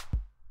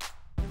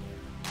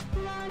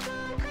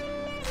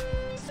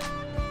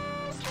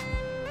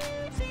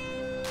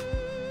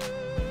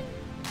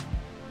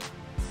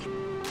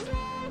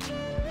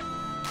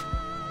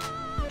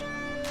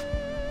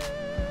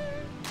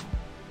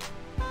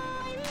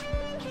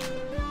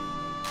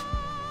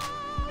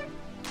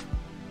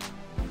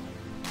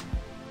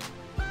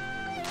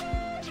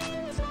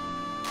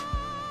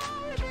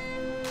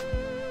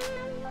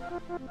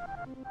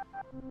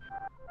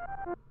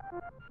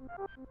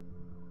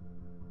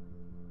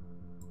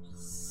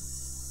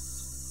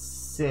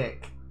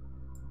 Sick.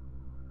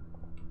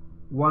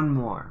 One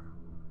more.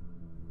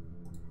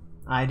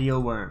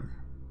 Ideal worm.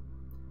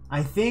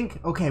 I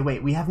think... Okay,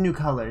 wait. We have new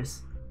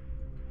colors.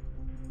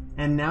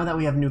 And now that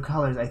we have new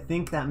colors, I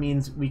think that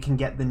means we can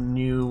get the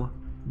new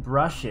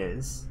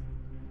brushes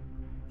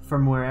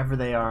from wherever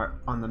they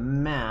are on the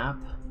map.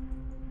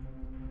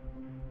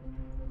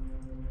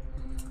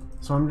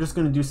 So I'm just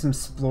going to do some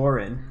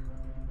exploring.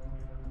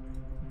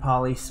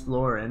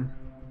 Polysploring.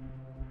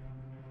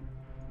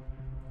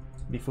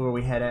 Before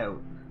we head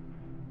out.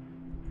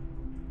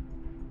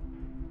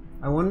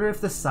 I wonder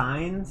if the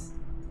signs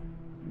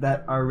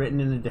that are written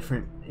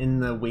in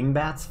the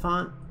Wingbats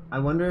font, I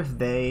wonder if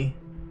they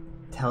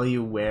tell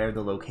you where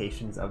the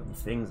locations of the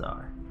things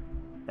are.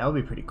 That would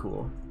be pretty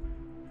cool.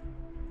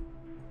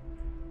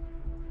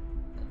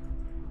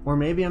 Or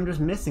maybe I'm just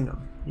missing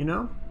them, you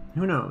know?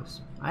 Who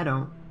knows? I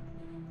don't.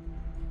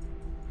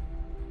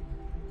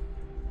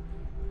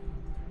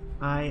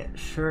 I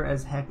sure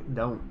as heck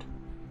don't.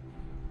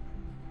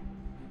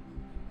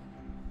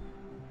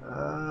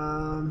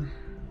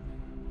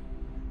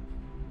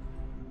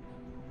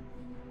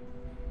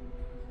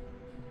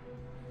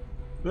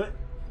 What?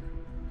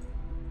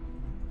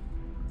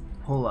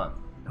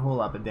 Hold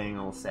up a dang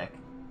old sec.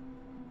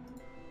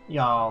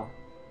 Y'all.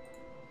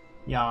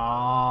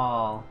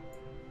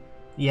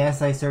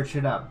 Yes, I searched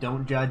it up.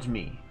 Don't judge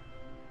me.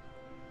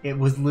 It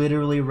was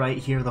literally right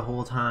here the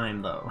whole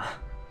time, though.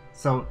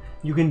 So,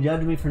 you can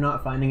judge me for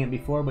not finding it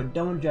before, but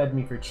don't judge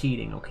me for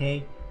cheating,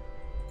 okay?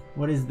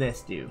 What does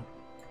this do?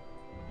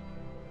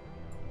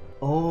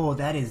 Oh,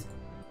 that is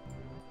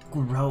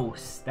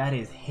gross. That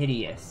is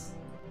hideous.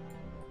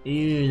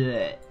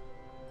 Ew.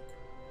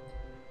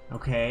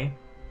 Okay.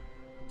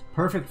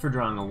 Perfect for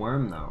drawing a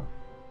worm, though.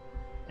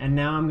 And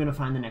now I'm gonna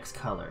find the next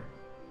color.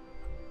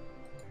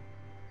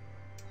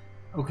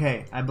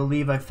 Okay, I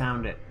believe I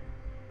found it.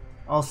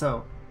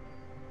 Also,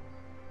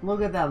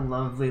 look at that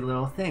lovely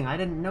little thing. I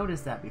didn't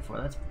notice that before.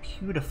 That's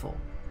beautiful.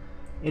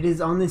 It is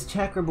on this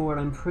checkerboard,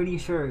 I'm pretty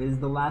sure, is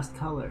the last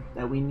color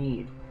that we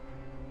need.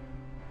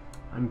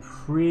 I'm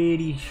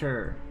pretty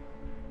sure.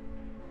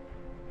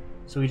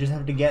 So we just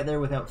have to get there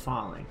without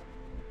falling.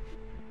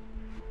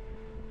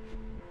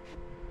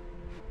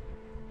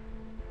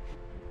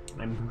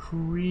 I'm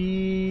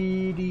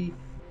pretty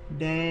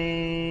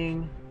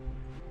dang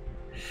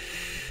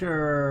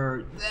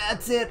sure.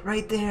 That's it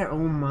right there. Oh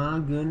my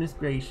goodness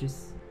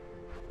gracious.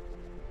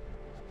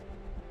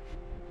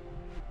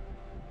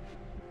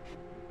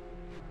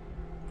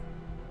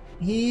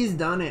 He's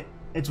done it.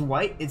 It's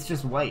white. It's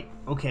just white.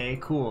 Okay,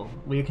 cool.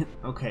 We can...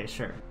 Okay,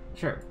 sure.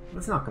 Sure.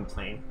 Let's not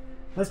complain.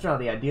 Let's draw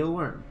the ideal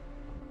worm.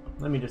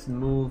 Let me just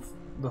move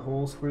the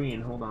whole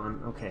screen. Hold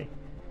on. Okay.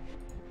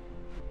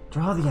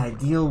 Draw the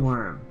ideal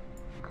worm.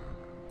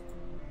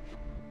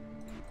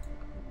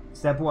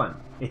 Step 1.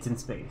 It's in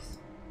space.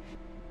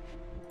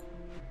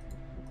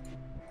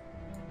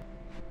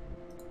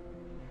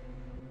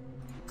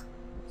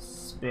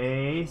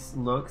 Space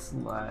looks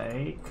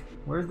like...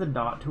 Where's the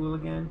dot tool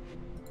again?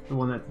 The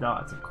one that's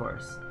dots, of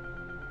course.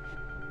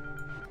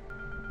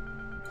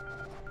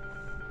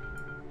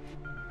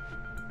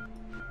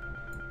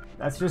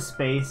 That's just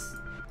space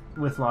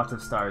with lots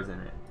of stars in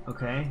it,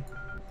 okay?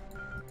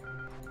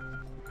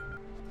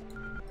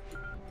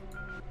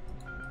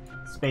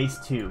 Space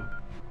 2.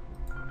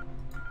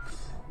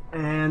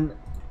 And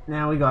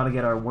now we gotta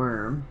get our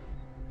worm.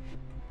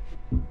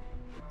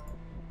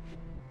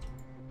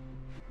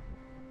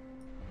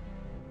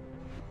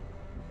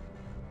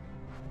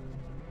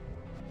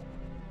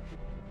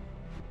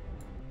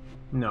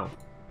 No.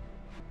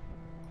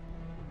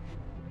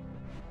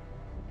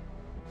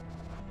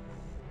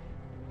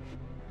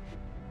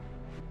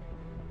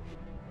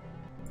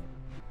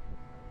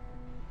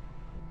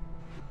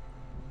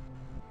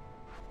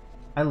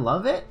 I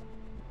love it.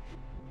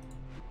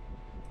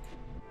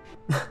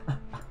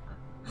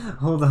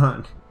 Hold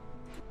on.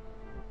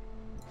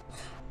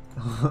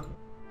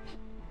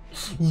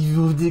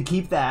 You did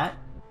keep that.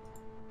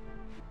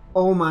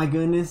 Oh my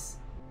goodness.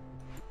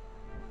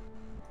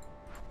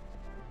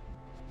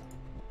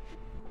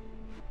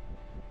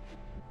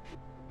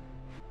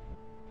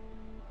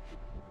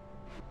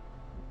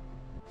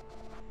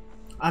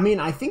 I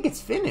mean, I think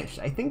it's finished.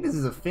 I think this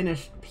is a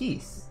finished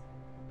piece.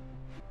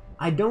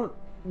 I don't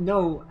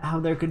know how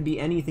there could be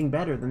anything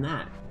better than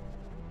that.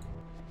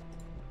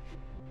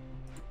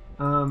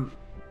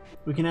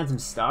 We can add some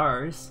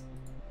stars.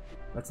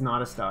 That's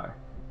not a star.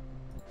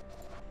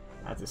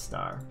 That's a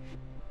star.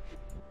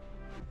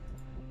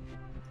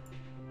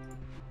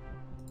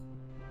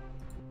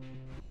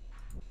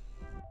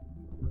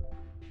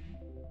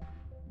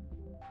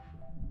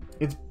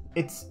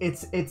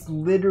 It's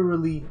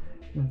literally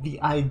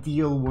the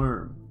ideal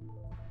worm.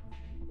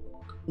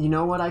 You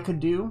know what I could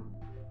do?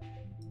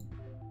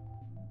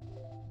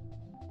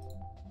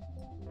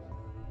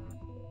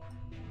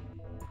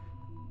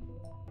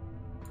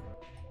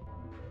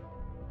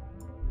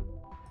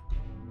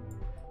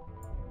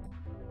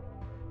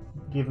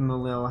 Give him a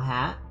little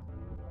hat.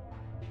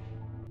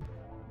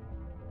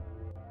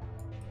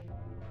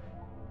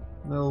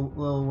 Little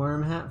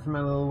worm hat for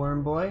my little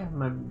worm boy,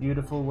 my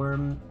beautiful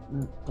worm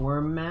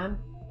man.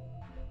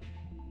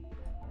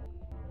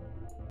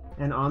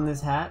 And on this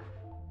hat,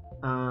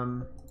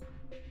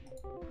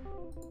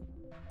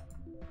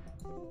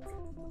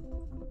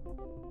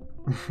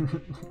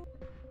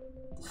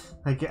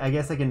 I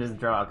guess I can just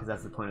draw because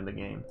that's the point of the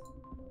game.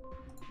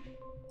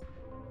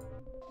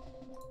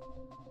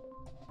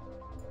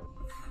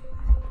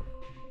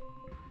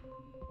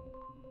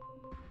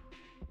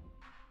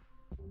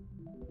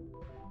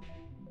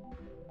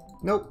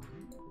 Nope.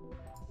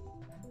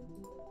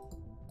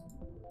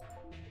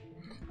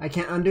 I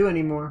can't undo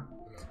anymore.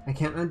 I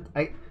can't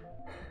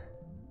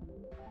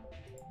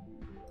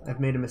I've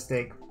made a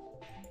mistake.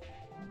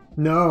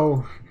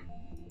 No.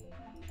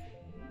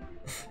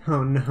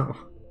 Oh no.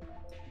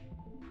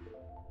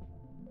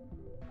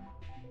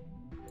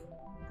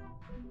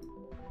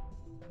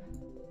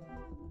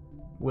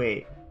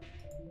 Wait.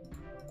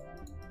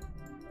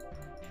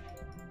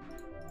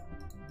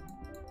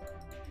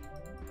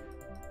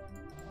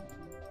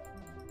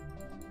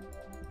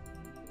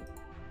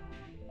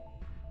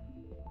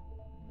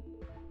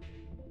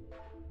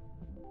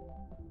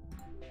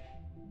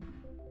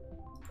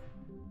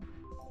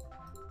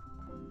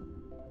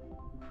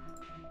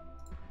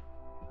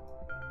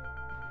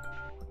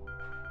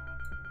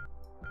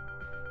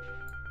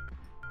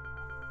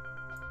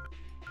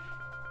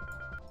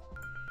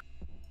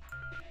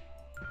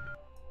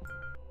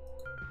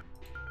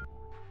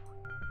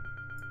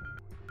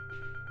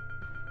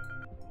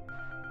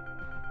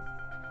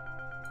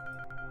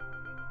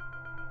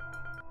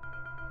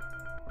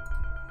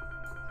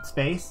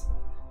 Space?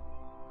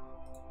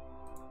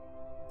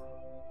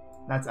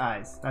 That's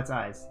eyes. That's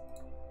eyes.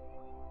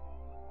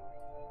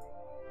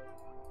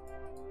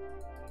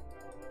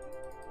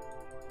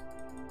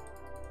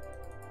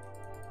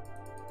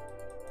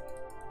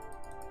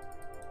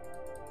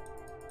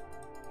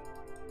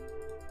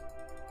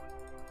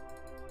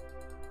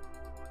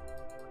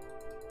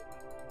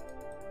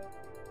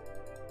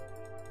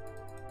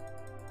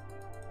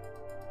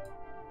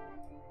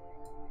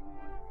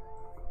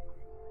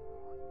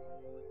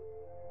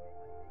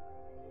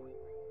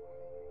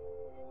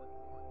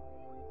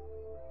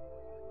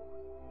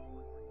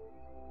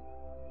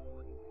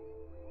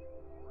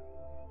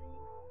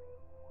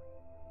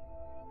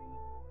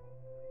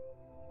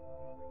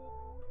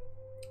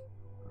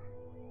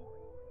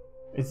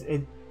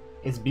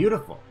 It's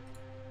beautiful.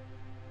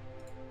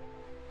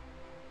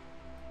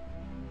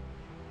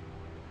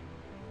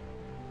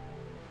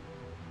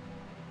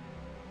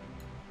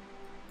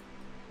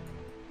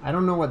 I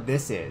don't know what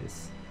this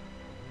is.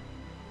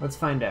 Let's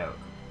find out.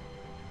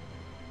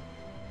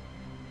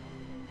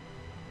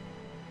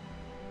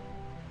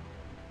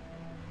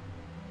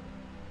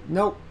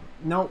 Nope,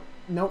 nope,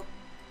 nope,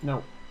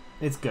 nope.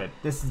 It's good.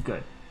 This is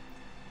good.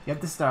 Get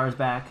the stars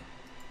back.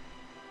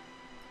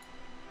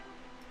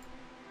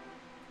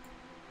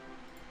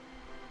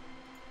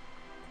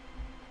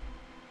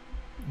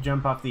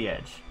 Jump off the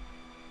edge.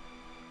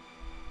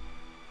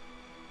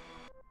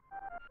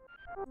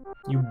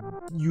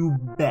 You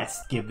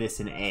best give this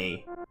an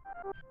A.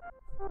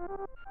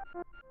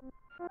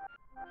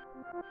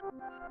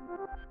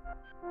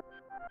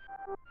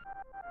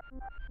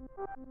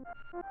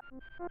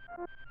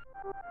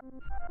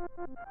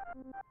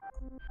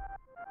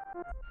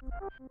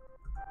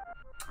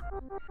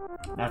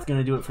 That's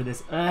gonna do it for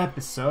this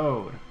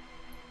episode.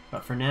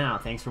 But for now,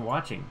 thanks for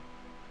watching.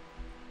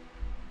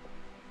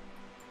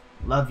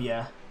 Love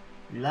ya.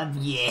 Love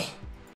ya.